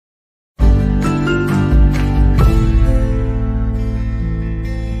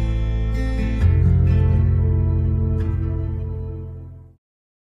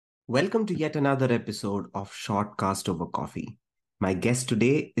Welcome to yet another episode of Shortcast Over Coffee. My guest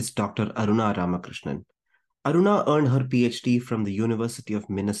today is Dr. Aruna Ramakrishnan. Aruna earned her PhD from the University of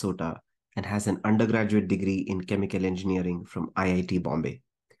Minnesota and has an undergraduate degree in chemical engineering from IIT Bombay.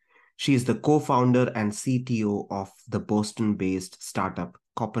 She is the co-founder and CTO of the Boston-based startup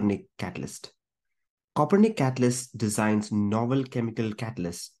Copernic Catalyst. Copernic Catalyst designs novel chemical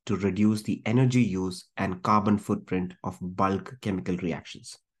catalysts to reduce the energy use and carbon footprint of bulk chemical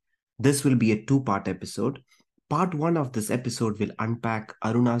reactions. This will be a two-part episode. Part one of this episode will unpack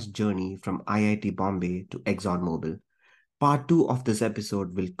Aruna's journey from IIT Bombay to ExxonMobil. Part two of this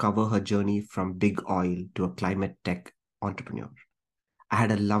episode will cover her journey from big oil to a climate tech entrepreneur. I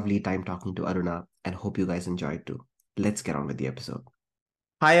had a lovely time talking to Aruna and hope you guys enjoyed too. Let's get on with the episode.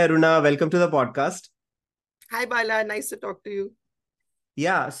 Hi, Aruna. Welcome to the podcast. Hi, Bala. Nice to talk to you.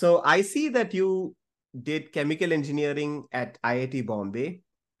 Yeah, so I see that you did chemical engineering at IIT Bombay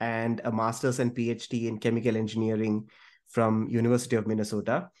and a master's and PhD in chemical engineering from University of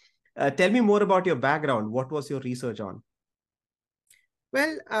Minnesota. Tell me more about your background. What was your research on?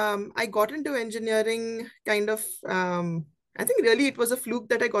 Well, I got into engineering I think really it was a fluke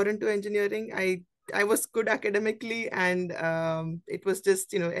that I got into engineering. I was good academically and it was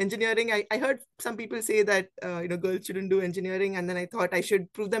just, engineering. I heard some people say that, girls shouldn't do engineering. And then I thought I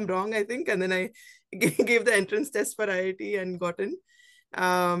should prove them wrong, I think. And then I gave the entrance test for IIT and got in.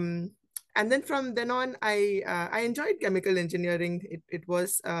 And then from then on, I enjoyed chemical engineering. It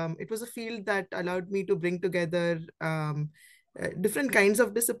was a field that allowed me to bring together different kinds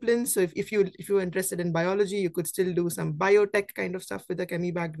of disciplines. So if you were interested in biology, you could still do some biotech kind of stuff with a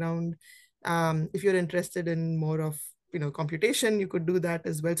chemi background. If you're interested in more of computation, you could do that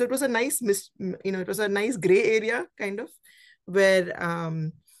as well. So it was a nice it was a nice gray area kind of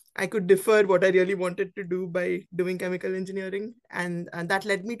where I could defer what I really wanted to do by doing chemical engineering. And that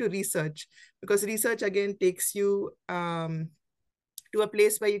led me to research, because research again takes you to a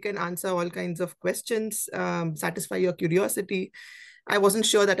place where you can answer all kinds of questions, satisfy your curiosity. I wasn't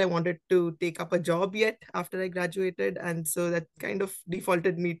sure that I wanted to take up a job yet after I graduated. And so that kind of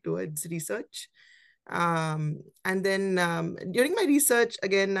defaulted me towards research. And then during my research,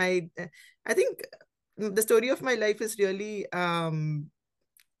 again, I think the story of my life is really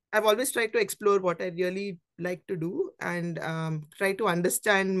I've always tried to explore what I really like to do and try to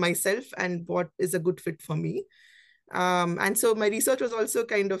understand myself and what is a good fit for me. And so my research was also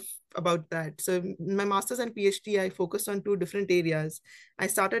kind of about that. So in my master's and PhD, I focused on two different areas. I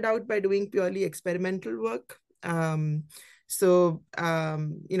started out by doing purely experimental work. We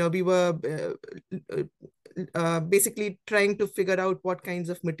were basically trying to figure out what kinds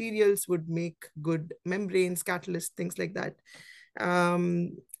of materials would make good membranes, catalysts, things like that.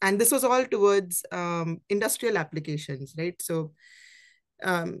 And this was all towards industrial applications, right? So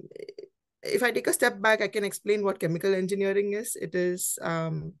if I take a step back, I can explain what chemical engineering is. It is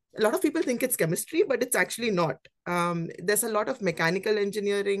a lot of people think it's chemistry, but it's actually not. There's a lot of mechanical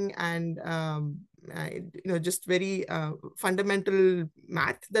engineering and just very fundamental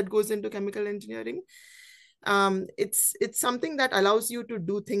math that goes into chemical engineering. It's something that allows you to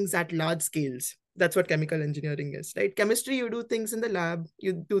do things at large scales. That's what chemical engineering is, right? Chemistry, you do things in the lab,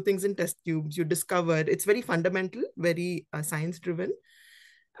 you do things in test tubes, you discover. It's very fundamental, very science driven.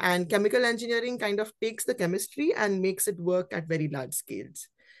 And chemical engineering kind of takes the chemistry and makes it work at very large scales.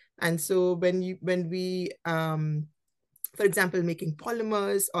 And so when we for example, making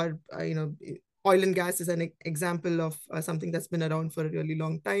polymers or oil and gas is an example of something that's been around for a really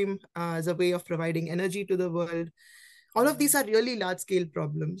long time as a way of providing energy to the world. All of these are really large scale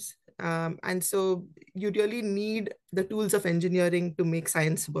problems. And so you really need the tools of engineering to make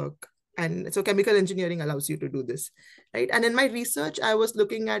science work. And so chemical engineering allows you to do this, right? And in my research, I was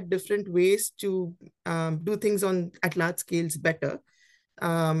looking at different ways to do things at large scales better.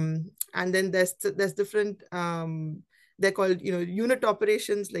 And then there's different, they're called, unit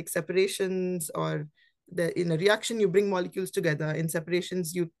operations like separations, or in a reaction, you bring molecules together. In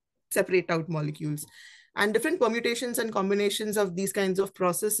separations, you separate out molecules. And different permutations and combinations of these kinds of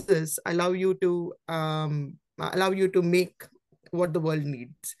processes allow you to make what the world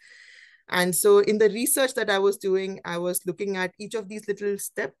needs. And so in the research that I was doing, I was looking at each of these little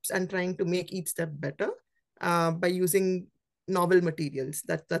steps and trying to make each step better by using novel materials.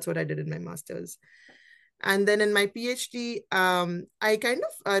 That's what I did in my master's. And then in my PhD, I kind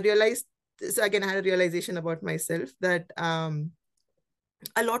of realized, so again, I had a realization about myself that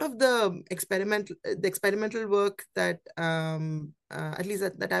a lot of the experimental work that at least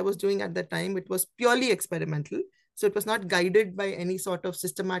that I was doing at that time, it was purely experimental. So it was not guided by any sort of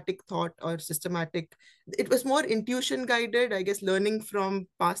systematic thought or systematic, it was more intuition guided, I guess, learning from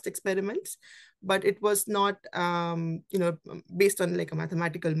past experiments, but it was not based on like a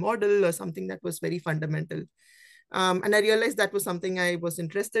mathematical model or something that was very fundamental. And I realized that was something I was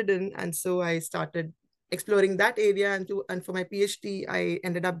interested in, and so I started exploring that area. And for my PhD, I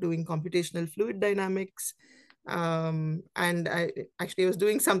ended up doing computational fluid dynamics. And I actually was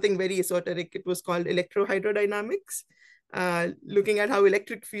doing something very esoteric. It was called electrohydrodynamics, looking at how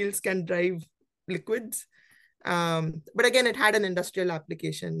electric fields can drive liquids. But again, it had an industrial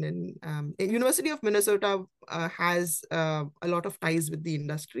application. And University of Minnesota has a lot of ties with the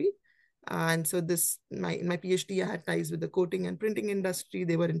industry. And so this my PhD, I had ties with the coating and printing industry.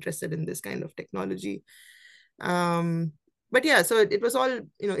 They were interested in this kind of technology. But yeah, so it was all,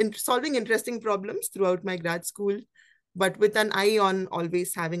 in solving interesting problems throughout my grad school, but with an eye on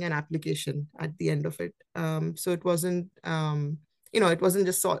always having an application at the end of it. So it wasn't it wasn't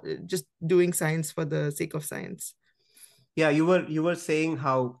just doing science for the sake of science. Yeah, you were saying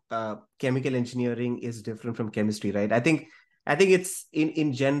how chemical engineering is different from chemistry, right? I think it's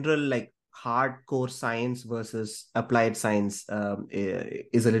in general, like hardcore science versus applied science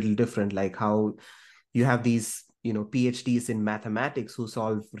is a little different. Like how you have these PhDs in mathematics who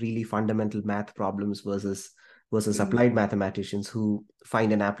solve really fundamental math problems versus Mhm. applied mathematicians who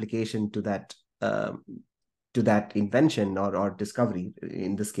find an application um, to that invention or discovery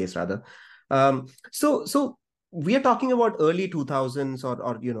in this case rather. So we are talking about early 2000s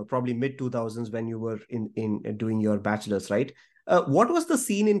or probably mid 2000s when you were in doing your bachelor's, right? What was the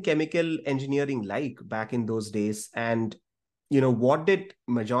scene in chemical engineering like back in those days? And what did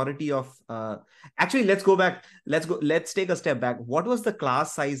majority of actually, let's take a step back. What was the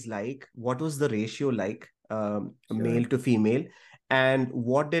class size like? What was the ratio like, Sure. male to female? And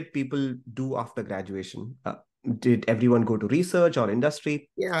what did people do after graduation? Did everyone go to research or industry?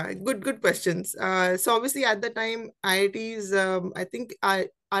 Yeah, good questions. So obviously at the time, IITs, I think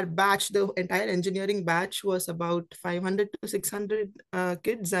our batch, the entire engineering batch was about 500 to 600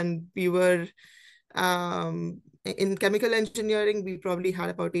 kids, and we were in chemical engineering, we probably had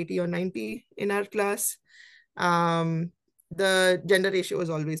about 80 or 90 in our class. The gender ratio was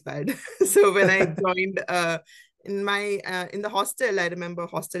always bad. So when I joined in the hostel, I remember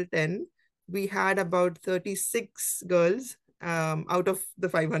hostel 10, we had about 36 girls out of the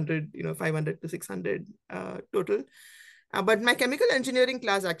 500, 500 to 600 total. But my chemical engineering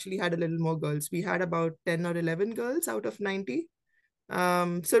class actually had a little more girls. We had about 10 or 11 girls out of 90.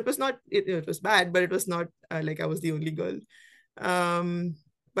 So it was not, it was bad, but it was not like I was the only girl.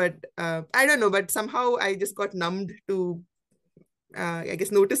 But I don't know, but somehow I just got numbed to, I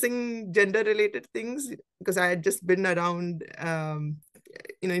guess, noticing gender related things because I had just been around,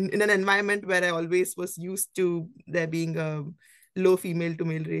 in an environment where I always was used to there being a low female to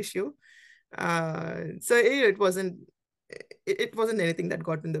male ratio. So it wasn't anything that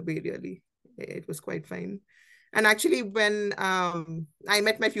got in the way, really. It was quite fine. And actually, when I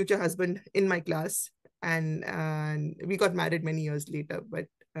met my future husband in my class, and we got married many years later, but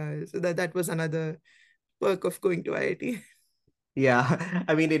so that was another perk of going to IIT. Yeah,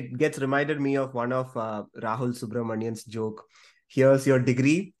 I mean, it gets reminded me of one of Rahul Subramanian's joke. Here's your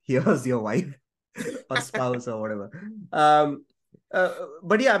degree, here's your wife or spouse or whatever. Um,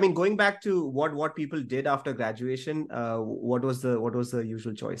 but yeah, I mean, going back to what people did after graduation, what was the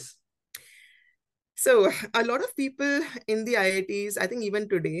usual choice? So a lot of people in the IITs, I think even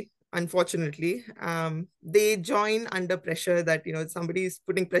today, unfortunately, they join under pressure that somebody's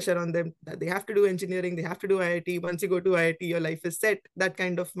putting pressure on them that they have to do engineering, they have to do IIT. Once you go to IIT, your life is set. That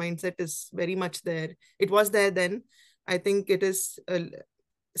kind of mindset is very much there. It was there then. I think it is.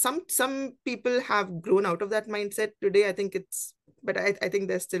 Some people have grown out of that mindset today. I think it's, but I think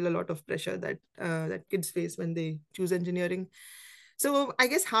there's still a lot of pressure that kids face when they choose engineering. So I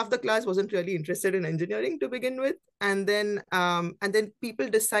guess half the class wasn't really interested in engineering to begin with, and then people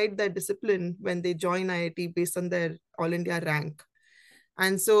decide their discipline when they join IIT based on their all India rank.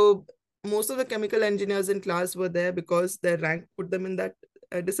 And so most of the chemical engineers in class were there because their rank put them in that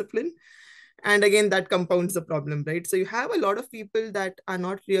discipline. And again, that compounds the problem, right? So you have a lot of people that are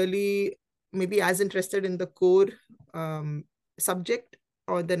not really maybe as interested in the core um, subject,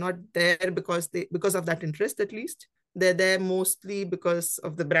 or they're not there because of that interest. At least they're there mostly because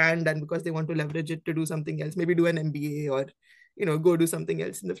of the brand and because they want to leverage it to do something else, maybe do an MBA, or go do something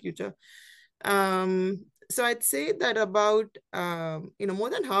else in the future. So I'd say that about more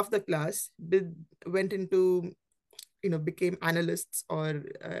than half the class went into, became analysts, or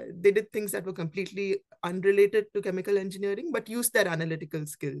they did things that were completely unrelated to chemical engineering but used their analytical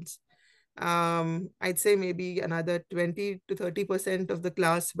skills. I'd say maybe another 20 to 30% of the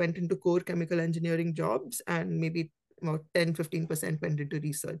class went into core chemical engineering jobs, and maybe about 10-15% went into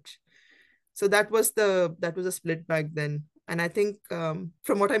research. So that was a split back then. And I think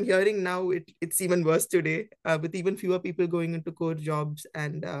from what I'm hearing now, it's even worse today, with even fewer people going into core jobs.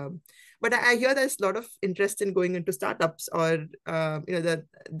 And but I hear there's a lot of interest in going into startups, or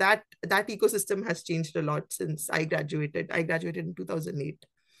that ecosystem has changed a lot since I graduated. I graduated in 2008.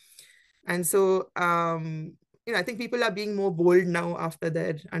 And so I think people are being more bold now after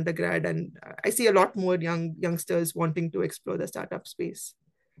their undergrad, and I see a lot more youngsters wanting to explore the startup space.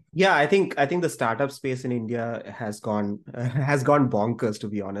 Yeah, I think the startup space in India has gone has gone bonkers, to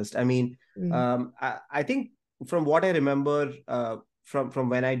be honest. I mean, Mm. I think from what I remember from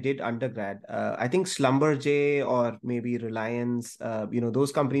when I did undergrad, I think Schlumberger or maybe Reliance,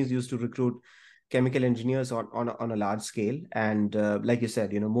 those companies used to recruit chemical engineers on a large scale, and like you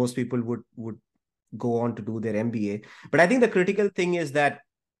said, most people would go on to do their MBA. But I think the critical thing is that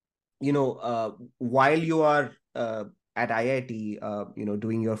while you are at IIT,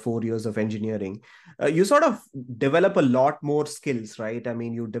 doing your 4 years of engineering, you sort of develop a lot more skills, right? I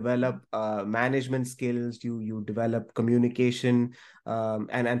mean, you develop management skills, you develop communication,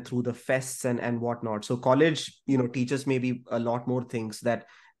 and through the fests and whatnot. So college, teaches maybe a lot more things that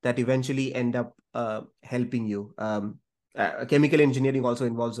eventually end up helping you. Chemical engineering also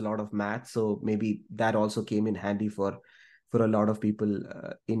involves a lot of math, so maybe that also came in handy for a lot of people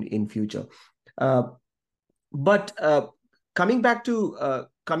in future. Uh, but coming back to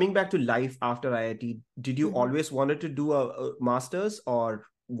life after IIT, did you Mhm. always wanted to do a master's, or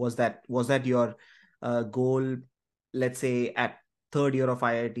was that your goal, let's say at third year of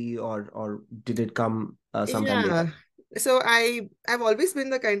IIT, or did it come sometime later? Yeah. So I've always been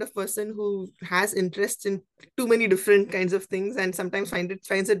the kind of person who has interest in too many different kinds of things, and sometimes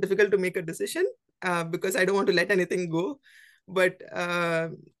finds it difficult to make a decision, because I don't want to let anything go. But I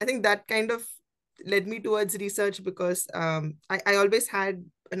think that kind of led me towards research, because I always had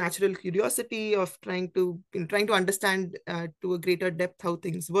a natural curiosity of trying to understand to a greater depth how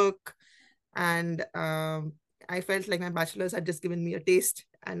things work. And I felt like my bachelor's had just given me a taste,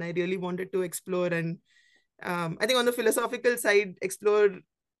 and I really wanted to explore. And I think on the philosophical side, explore,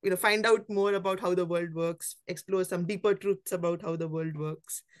 find out more about how the world works, explore some deeper truths about how the world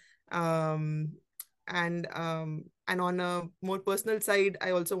works. Um, and on a more personal side,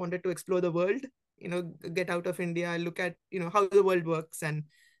 I also wanted to explore the world, get out of India, look at, how the world works, and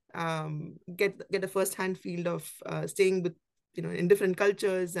get a first-hand feel of staying with, in different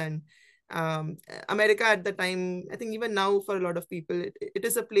cultures. And um, America at the time, I think even now for a lot of people, it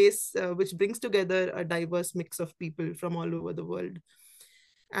is a place which brings together a diverse mix of people from all over the world.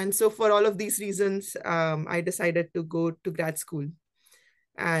 And so for all of these reasons, I decided to go to grad school.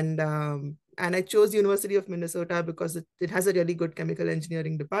 And I chose University of Minnesota because it has a really good chemical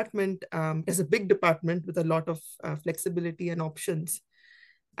engineering department. It's a big department with a lot of flexibility and options.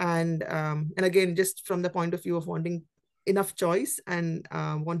 And again, just from the point of view of wanting enough choice and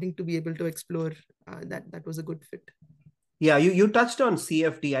wanting to be able to explore, that was a good fit. Yeah, you touched on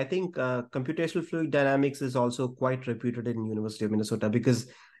CFD. I think computational fluid dynamics is also quite reputed in University of Minnesota because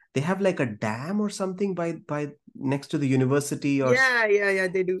they have like a dam or something by next to the university, or Yeah,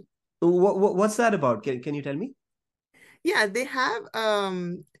 they do. what's that about? Can you tell me? Yeah, they have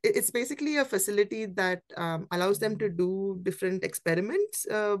it's basically a facility that allows them to do different experiments,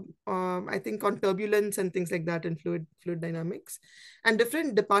 I think on turbulence and things like that, in fluid dynamics. And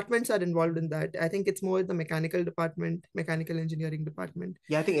different departments are involved in that. I think it's more the mechanical department, mechanical engineering department.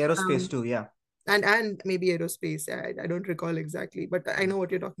 Yeah, I think aerospace Um, too. Yeah. and maybe aerospace. I don't recall exactly, but I know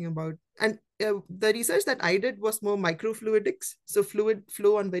what you're talking about. And the research that I did was more microfluidics, so fluid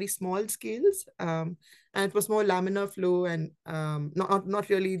flow on very small scales. And it was more laminar flow, and not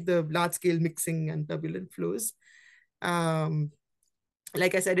really the large scale mixing and turbulent flows. um,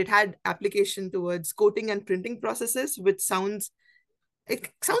 like I said, it had application towards coating and printing processes, which sounds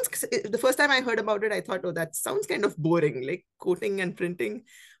the first time I heard about it, I thought, oh, that sounds kind of boring, like coating and printing.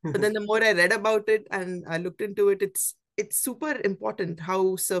 But then the more I read about it and I looked into it, it's super important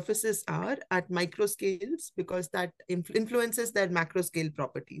how surfaces are at micro scales, because that influences their macro scale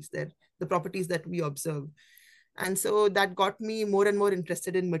properties, the properties that we observe. And so that got me more and more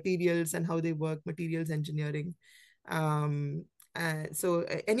interested in materials and how they work, materials engineering. um, so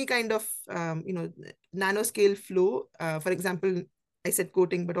any kind of nanoscale flow, for example, I said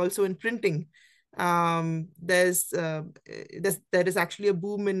coating, but also in printing. There is actually a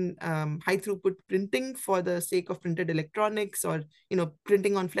boom in high throughput printing for the sake of printed electronics, or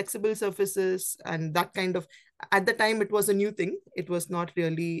printing on flexible surfaces, and that kind of at the time it was a new thing. It was not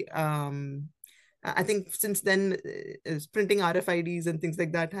really I think since then printing RFIDs and things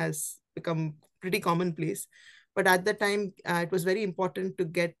like that has become pretty commonplace. But at the time, it was very important to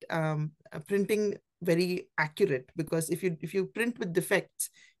get printing very accurate, because if you print with defects,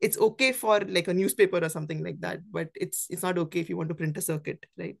 it's okay for like a newspaper or something like that, but it's not okay if you want to print a circuit,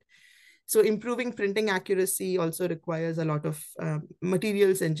 right? So improving printing accuracy also requires a lot of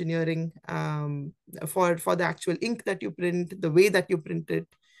materials engineering for the actual ink that you print, the way that you print it.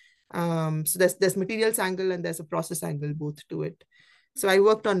 So there's materials angle and there's a process angle both to it. So I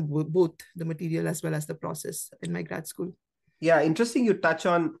worked on both the material as well as the process in my grad school. Yeah, interesting. You touch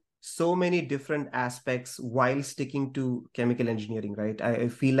on so many different aspects while sticking to chemical engineering, right? I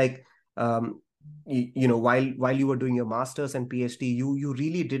feel like while you were doing your master's and PhD, you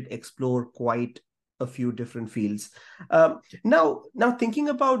really did explore quite a few different fields. Now thinking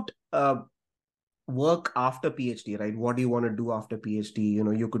about work after PhD, right? What do you want to do after PhD?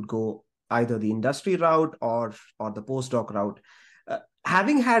 You could go either the industry route or the postdoc route.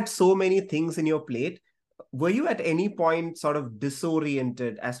 Having had so many things in your plate, were you at any point sort of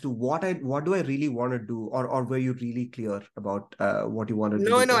disoriented as to what do I really want to do, or were you really clear about what you wanted to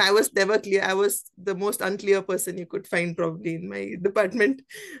No, do no, post? I was never clear. I was the most unclear person you could find probably in my department.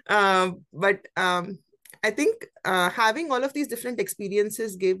 But I think having all of these different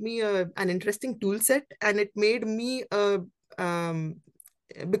experiences gave me an interesting tool set, and it made me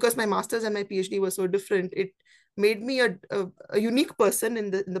because my master's and my PhD were so different, it made me a unique person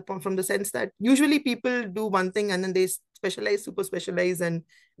in the from the sense that usually people do one thing and then they specialize, super specialize, and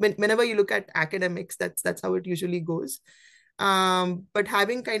whenever you look at academics, that's how it usually goes. But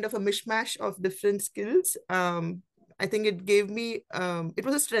having kind of a mishmash of different skills, I think it gave me it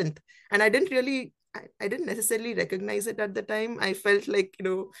was a strength, and I didn't necessarily recognize it at the time. I felt like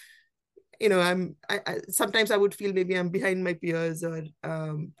I sometimes I would feel maybe I'm behind my peers, or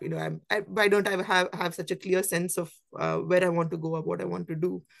why don't I have such a clear sense of where I want to go or what I want to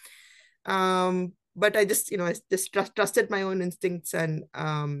do. But I just I just trusted my own instincts, and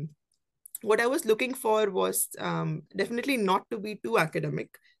what I was looking for was definitely not to be too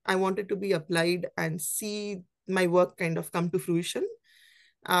academic. I wanted to be applied and see my work kind of come to fruition.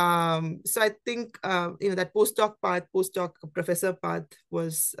 So I think that postdoc professor path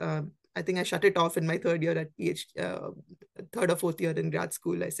was I think I shut it off in my third year at PhD, third or fourth year in grad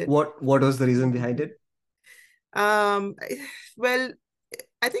school. I said, What was the reason behind it? um, well,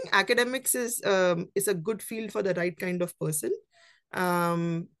 I think academics is a good field for the right kind of person.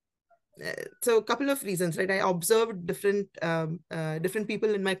 Um, so a couple of reasons, right? I observed different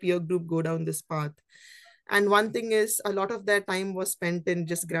people in my peer group go down this path, and one thing is a lot of their time was spent in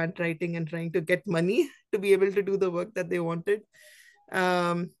just grant writing and trying to get money to be able to do the work that they wanted.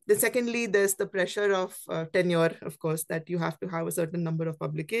 Then secondly, there's the pressure of tenure, of course, that you have to have a certain number of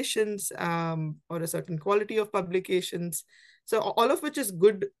publications, or a certain quality of publications. So all of which is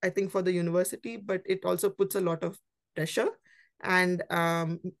good, I think, for the university, but it also puts a lot of pressure, and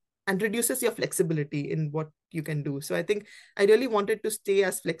reduces your flexibility in what you can do. So I think I really wanted to stay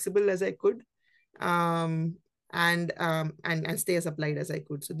as flexible as I could, um, and stay as applied as I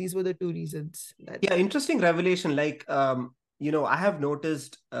could. So these were the two reasons that. Yeah, interesting revelation. Like, I have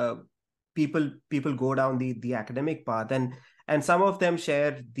noticed people go down the academic path, and some of them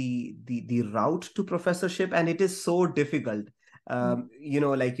share the route to professorship, and it is so difficult.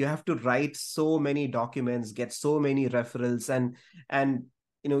 Like you have to write so many documents, get so many referrals, and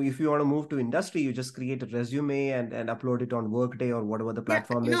if you want to move to industry, you just create a resume and upload it on Workday or whatever the Yeah,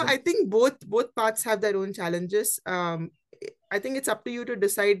 platform is. I think both paths have their own challenges. I think it's up to you to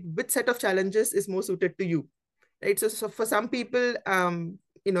decide which set of challenges is more suited to you, right? So for some people,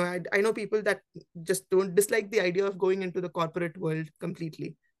 I know people that just don't dislike the idea of going into the corporate world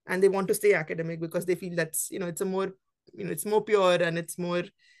completely, and they want to stay academic because they feel that's it's a more it's more pure, and it's more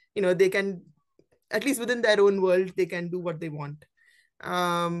they can, at least within their own world, they can do what they want.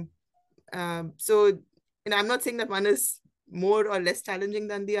 Um, so I'm not saying that one is more or less challenging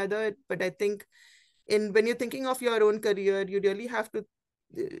than the other, but I think when you're thinking of your own career, you really have to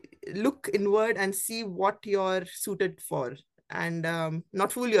look inward and see what you're suited for, and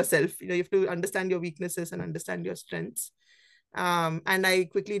not fool yourself. You have to understand your weaknesses and understand your strengths. And I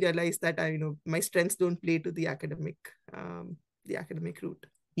quickly realized that my strengths don't play to the academic route.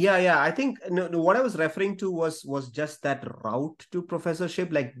 Yeah. I think no, what I was referring to was just that route to professorship.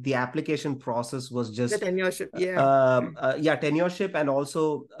 Like the application process was The just tenureship. Yeah. yeah, tenureship, and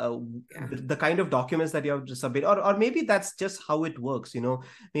also Yeah. the kind of documents that you have to submit, or maybe that's just how it works.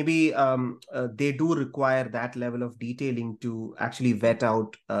 Maybe they do require that level of detailing to actually vet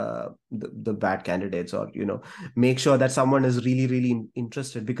out the bad candidates, or make sure that someone is really really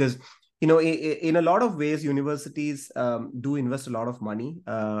interested, because in a lot of ways universities do invest a lot of money,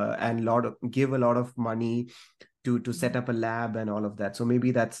 and give a lot of money to set up a lab and all of that. So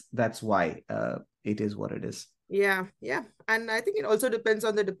maybe that's why it is what it is. Yeah, yeah. And I think it also depends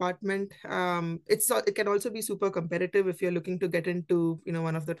on the department. It can also be super competitive if you're looking to get into,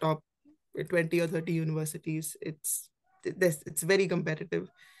 one of the top 20 or 30 universities. It's very competitive.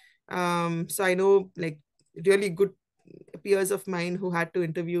 So I know like really good peers of mine who had to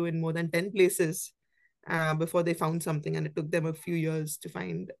interview in more than 10 places before they found something, and it took them a few years to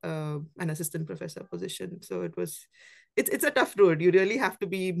find an assistant professor position. So it's a tough road. You really have to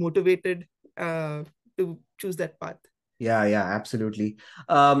be motivated to choose that path. Yeah, absolutely.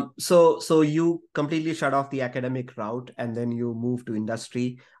 So you completely shut off the academic route and then you move to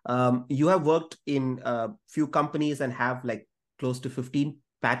industry. You have worked in a few companies and have like close to 15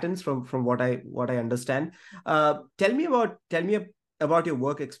 patents from what I understand. Tell me about your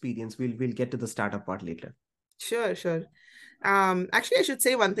work experience. We'll get to the startup part later. Sure, sure. Actually, I should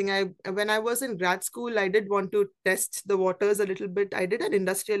say one thing. When I was in grad school, I did want to test the waters a little bit. I did an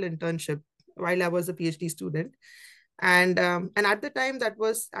industrial internship while I was a PhD student, and at the time, that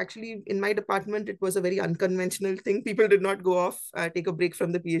was actually in my department. It was a very unconventional thing. People did not go off, take a break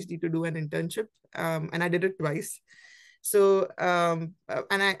from the PhD to do an internship, and I did it twice. So, and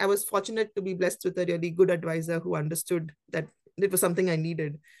I was fortunate to be blessed with a really good advisor who understood that it was something I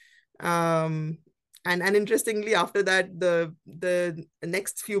needed. um and interestingly, after that, the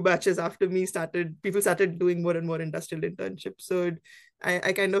next few batches after me people started doing more and more industrial internships. So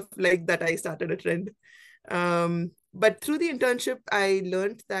I kind of like that I started a trend. But through the internship, I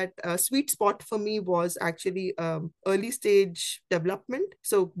learned that a sweet spot for me was actually early stage development.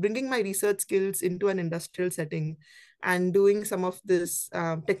 So bringing my research skills into an industrial setting and doing some of this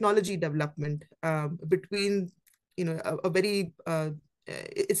technology development between, a very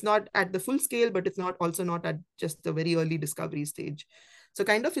it's not at the full scale, but it's not also not at just the very early discovery stage. So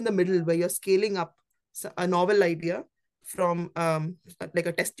kind of in the middle where you're scaling up a novel idea from like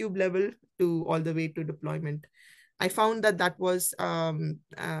a test tube level to all the way to deployment. I found that was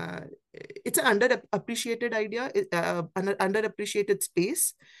it's an underappreciated idea, an underappreciated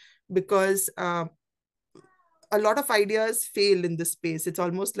space, because a lot of ideas fail in this space. It's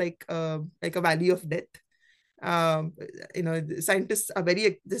almost like a valley of death. um, Scientists are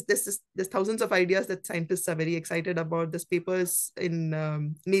there's thousands of ideas that scientists are very excited about. There's papers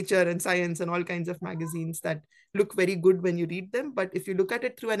in Nature and Science and all kinds of magazines that look very good when you read them, but if you look at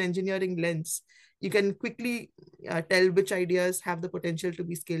it through an engineering lens, you can quickly tell which ideas have the potential to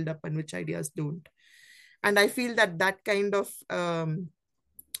be scaled up and which ideas don't. And I feel that kind of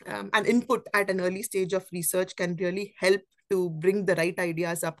an input at an early stage of research can really help to bring the right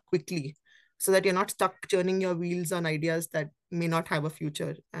ideas up quickly, so that you're not stuck churning your wheels on ideas that may not have a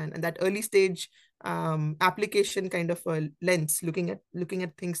future. And that early stage application kind of a lens, looking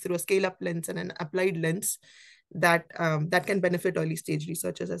at things through a scale up lens and an applied lens, that can benefit early stage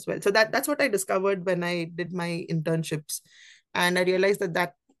researchers as well. So that's what I discovered when I did my internships, and I realized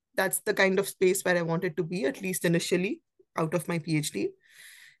that's the kind of space where I wanted to be, at least initially, out of my PhD.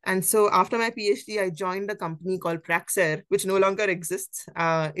 And so after my PhD, I joined a company called Praxair, which no longer exists.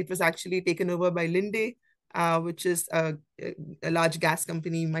 It was actually taken over by Linde, which is a large gas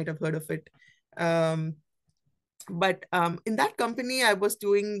company. You might have heard of it. Um, but in that company, I was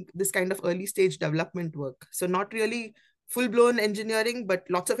doing this kind of early stage development work. So not really full blown engineering, but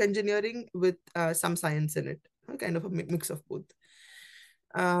lots of engineering with some science in it, kind of a mix of both.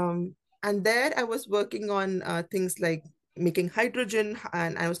 And there I was working on things like making hydrogen,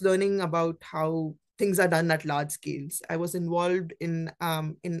 and I was learning about how things are done at large scales. I was involved in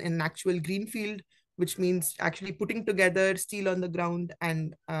an actual greenfield, which means actually putting together steel on the ground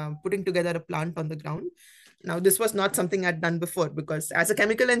and putting together a plant on the ground. Now, this was not something I'd done before, because as a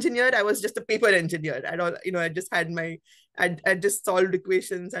chemical engineer, I was just a paper engineer. I just had I'd just solved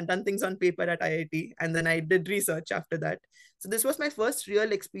equations and done things on paper at IIT, and then I did research after that. So this was my first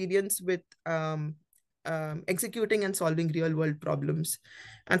real experience with executing and solving real world problems,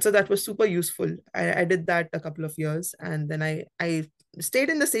 and so that was super useful. I did that a couple of years, and then I stayed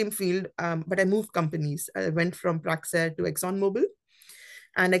in the same field, but I moved companies. I went from Praxair to ExxonMobil,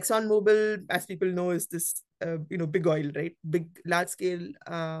 And ExxonMobil, as people know, is this big oil, right? Big, large scale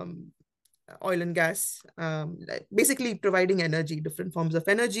oil and gas, basically providing energy, different forms of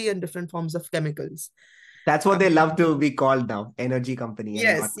energy and different forms of chemicals. That's what they love Um, to be called now, energy company,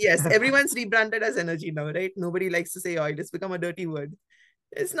 and not. yes, yes. Everyone's rebranded as energy now, right? Nobody likes to say oil. It's become a dirty word.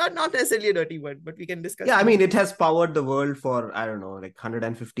 It's not necessarily a dirty word, but we can discuss Yeah, I more. mean, it has powered the world for, I don't know, like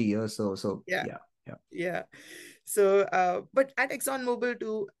 150 years. So Yeah, yeah, yeah. yeah. So, but at ExxonMobil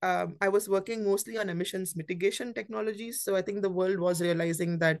too, I was working mostly on emissions mitigation technologies. So I think the world was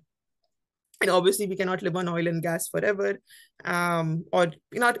realizing that, and obviously we cannot live on oil and gas forever, or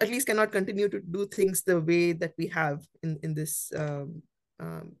at least cannot continue to do things the way that we have in this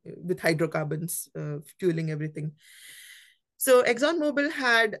with hydrocarbons fueling everything. So ExxonMobil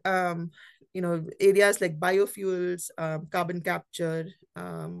had areas like biofuels, carbon capture,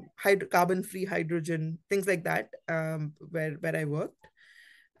 carbon-free hydrogen, things like that, where I worked.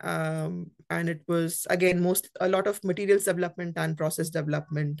 And it was again a lot of materials development and process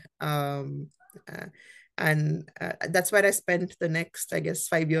development. Uh, and that's where I spent the next, I guess,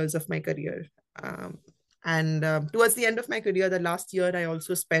 5 years of my career. Um, and towards the end of my career, the last year I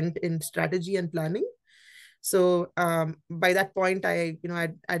also spent in strategy and planning. So by that point, I'd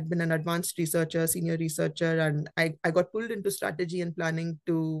been an advanced researcher, senior researcher, and I got pulled into strategy and planning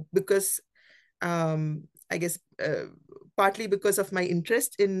because I guess partly because of my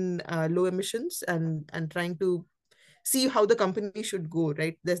interest in low emissions and trying to see how the company should go.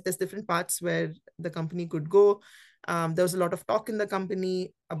 Right, there's different paths where the company could go. There was a lot of talk in the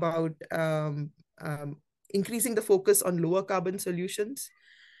company about increasing the focus on lower carbon solutions,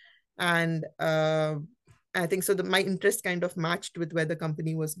 and I think so. My interest kind of matched with where the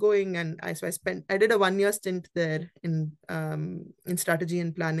company was going, and I did a 1 year stint there in strategy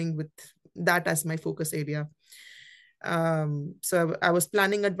and planning with that as my focus area. So I was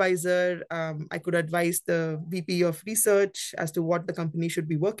planning advisor. I could advise the VP of research as to what the company should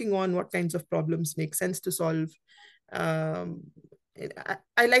be working on, what kinds of problems make sense to solve. Um,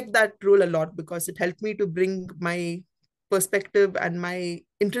 I like that role a lot because it helped me to bring my perspective and my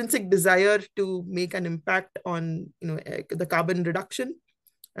intrinsic desire to make an impact on the carbon reduction,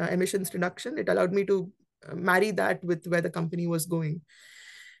 emissions reduction. It allowed me to marry that with where the company was going.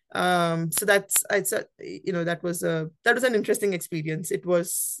 So that's it's a, that was an interesting experience. It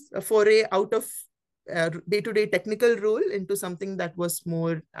was a foray out of day-to-day technical role into something that was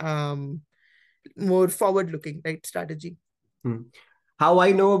more forward-looking, right? Strategy. Hmm. How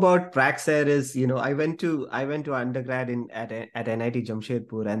I know about Praxair is, I went to undergrad at NIT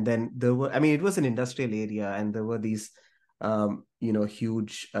Jamshedpur, and then there were, I mean, it was an industrial area, and there were these,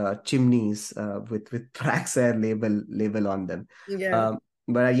 huge chimneys with Praxair label on them. Yeah.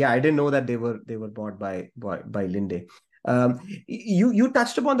 But yeah, I didn't know that they were bought by Linde. You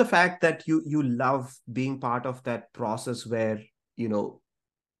touched upon the fact that you love being part of that process where you know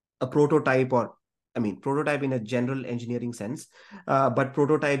a prototype, or I mean prototype in a general engineering sense, but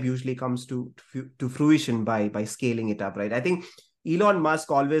prototype usually comes to fruition by scaling it up, right? I think Elon Musk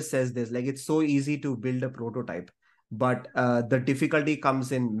always says this, like it's so easy to build a prototype, but the difficulty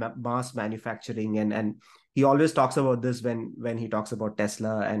comes in mass manufacturing, and he always talks about this when he talks about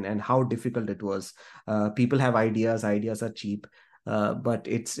Tesla and how difficult it was. People have ideas are cheap, but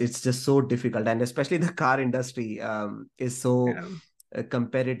it's just so difficult, and especially the car industry is so Yeah.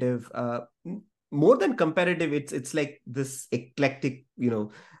 competitive, more than competitive. It's like this eclectic,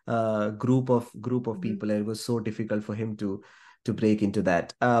 group of Mhm. people, and it was so difficult for him to break into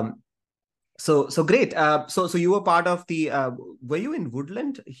that. So great. So you were part of the were you in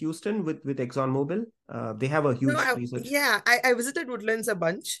Woodland, Houston, with ExxonMobil? They have a No, huge research. I visited Woodlands a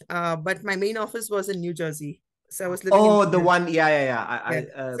bunch, but my main office was in New Jersey. So I was living in Oh, New the Jersey. one. Yeah, yeah, yeah. I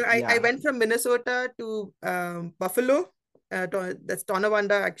Yeah. So I yeah. went from Minnesota to Buffalo. That's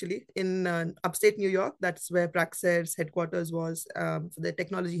Tonawanda, actually, in upstate New York. That's where Praxair's headquarters was, for the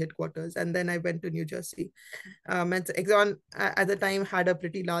technology headquarters. And then I went to New Jersey. And Exxon at the time had a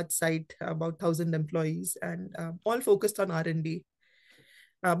pretty large site, about 1,000 employees, and all focused on R&D.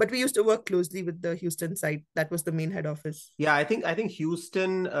 But we used to work closely with the Houston site. That was the main head office. Yeah, I think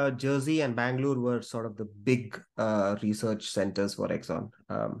Houston, Jersey, and Bangalore were sort of the big research centers for Exxon.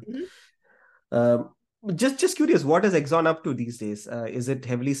 Mhm. Um, just curious, what is Exxon up to these days? Is it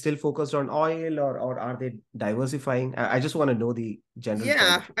heavily still focused on oil, or are they diversifying? I just want to know the general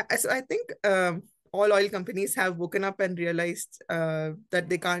trend. Yeah, so I think all oil companies have woken up and realized that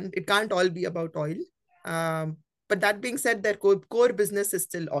it can't all be about oil. Um, but that being said, their core business is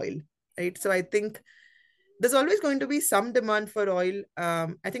still oil, right? So I think there's always going to be some demand for oil.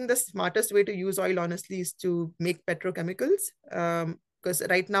 I think the smartest way to use oil, honestly, is to make petrochemicals. Because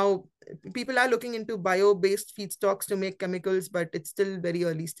right now people are looking into bio-based feedstocks to make chemicals, but it's still very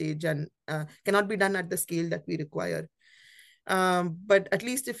early stage and cannot be done at the scale that we require. But at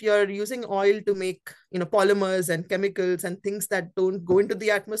least if you're using oil to make, polymers and chemicals and things that don't go into the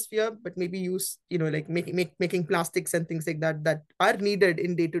atmosphere, but maybe use, like making plastics and things like that that are needed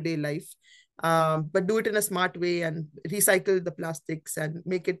in day-to-day life, but do it in a smart way and recycle the plastics and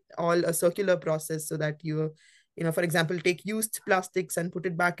make it all a circular process so that for example, take used plastics and put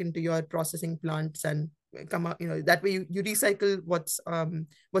it back into your processing plants and come up, that way you recycle what's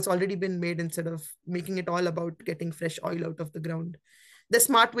already been made instead of making it all about getting fresh oil out of the ground. There's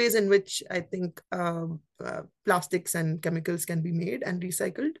smart ways in which I think plastics and chemicals can be made and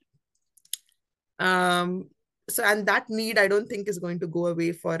recycled. And that need, I don't think, is going to go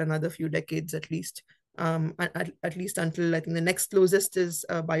away for another few decades at least. At least until I think the next closest is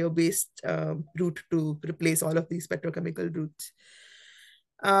a bio-based route to replace all of these petrochemical routes.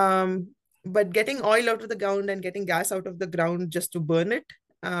 But getting oil out of the ground and getting gas out of the ground just to burn it,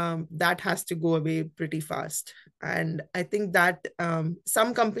 that has to go away pretty fast. And I think that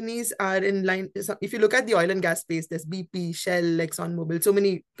some companies are in line. If you look at the oil and gas space, there's BP, Shell, ExxonMobil, so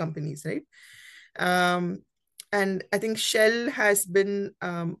many companies, right? And I think Shell has been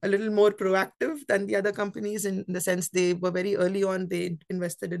a little more proactive than the other companies in the sense they were very early on. They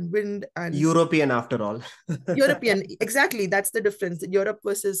invested in wind and European after all. European. Exactly. That's the difference. The Europe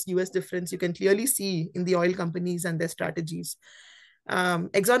versus US difference you can clearly see in the oil companies and their strategies.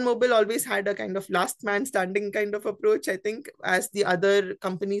 ExxonMobil always had a kind of last man standing kind of approach, I think, as the other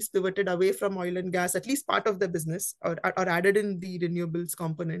companies pivoted away from oil and gas, at least part of the business, or added in the renewables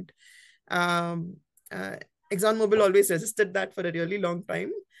component. ExxonMobil always resisted that for a really long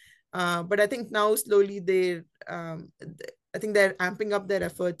time. But I think now slowly I think they're amping up their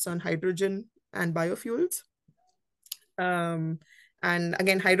efforts on hydrogen and biofuels. And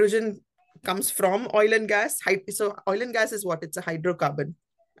again, hydrogen comes from oil and gas. So oil and gas is what? It's a hydrocarbon.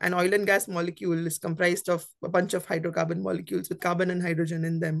 An oil and gas molecule is comprised of a bunch of hydrocarbon molecules with carbon and hydrogen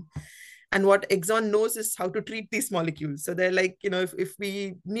in them. And what Exxon knows is how to treat these molecules. So they're like, if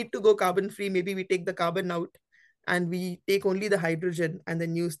we need to go carbon free, maybe we take the carbon out and we take only the hydrogen and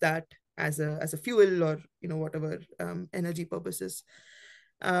then use that as a fuel or, whatever energy purposes.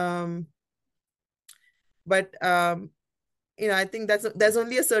 But I think there's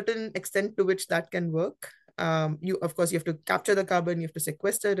only a certain extent to which that can work. Of course, you have to capture the carbon, you have to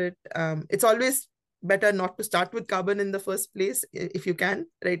sequester it. It's always better not to start with carbon in the first place if you can,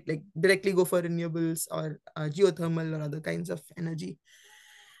 right? Like directly go for renewables or geothermal or other kinds of energy.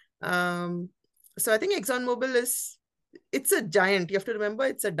 So I think ExxonMobil it's a giant. You have to remember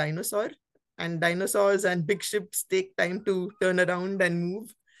it's a dinosaur, and dinosaurs and big ships take time to turn around and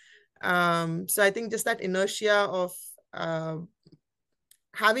move. So I think just that inertia of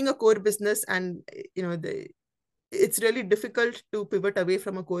having a core business and, it's really difficult to pivot away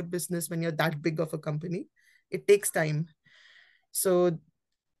from a core business when you're that big of a company. It takes time. So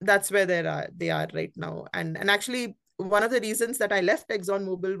that's where they are right now. And actually, one of the reasons that I left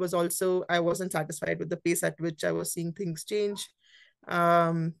ExxonMobil was also I wasn't satisfied with the pace at which I was seeing things change.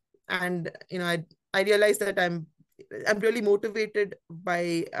 And I realized that I'm really motivated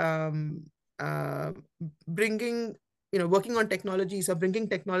by bringing working on technologies or bringing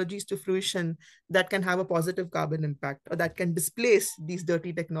technologies to fruition that can have a positive carbon impact or that can displace these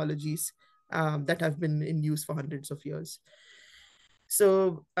dirty technologies that have been in use for hundreds of years.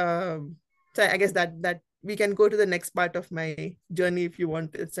 So I guess that we can go to the next part of my journey if you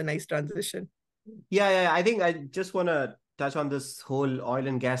want. It's a nice transition. Yeah. I think I just want to touch on this whole oil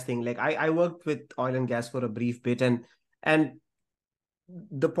and gas thing. Like I worked with oil and gas for a brief bit, and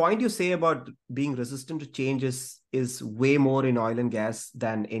the point you say about being resistant to change is way more in oil and gas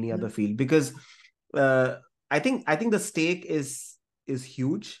than any other field, because I think the stake is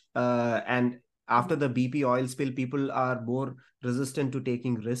huge, and after the BP oil spill, people are more resistant to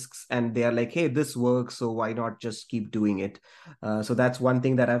taking risks, and they are like, hey, this works, so why not just keep doing it? So that's one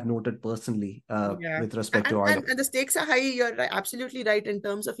thing that I've noted personally with respect to oil. And the stakes are high. You're absolutely right in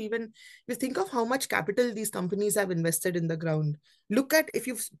terms of even you think of how much capital these companies have invested in the ground. Look at, if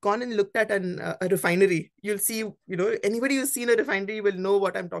you've gone and looked at a refinery, you'll see, anybody who's seen a refinery will know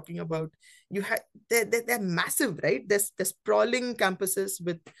what I'm talking about. They're massive, right? There's sprawling campuses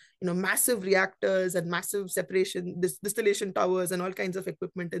with massive reactors and massive separation distillation towers and all kinds of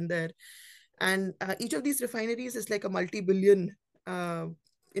equipment in there. And each of these refineries is like a multi-billion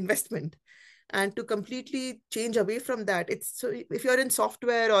investment. and to completely change away from that, it's so if you're in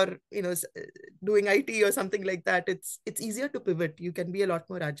software or doing IT or something like that, it's easier to pivot. You can be a lot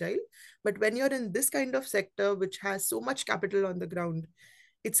more agile. But when you're in this kind of sector which has so much capital on the ground,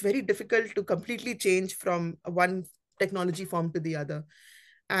 it's very difficult to completely change from one technology form to the other.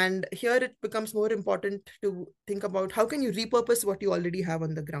 And here it becomes more important to think about how can you repurpose what you already have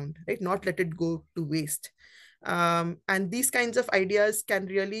on the ground, right? Not let it go to waste. And these kinds of ideas can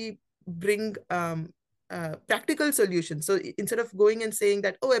really bring practical solutions. So instead of going and saying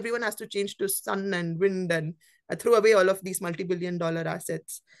that, oh, everyone has to change to sun and wind and throw away all of these multi-billion-dollar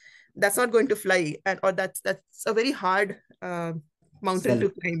assets, that's not going to fly, and or that's a very hard mountain Sell. to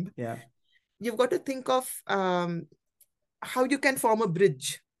climb. Yeah. You've got to think of how you can form a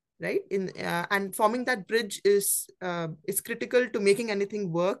bridge, right? And forming that bridge is critical to making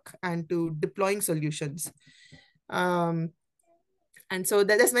anything work and to deploying solutions. um, and so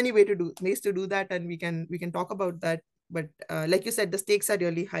there's many ways to do that, and we can talk about that. But like you said, the stakes are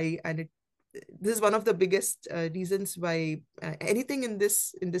really high, and this is one of the biggest reasons why anything in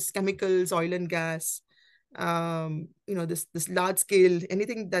this chemicals, oil and gas, this large scale,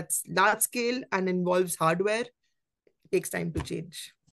 anything that's large scale and involves hardware takes time to change.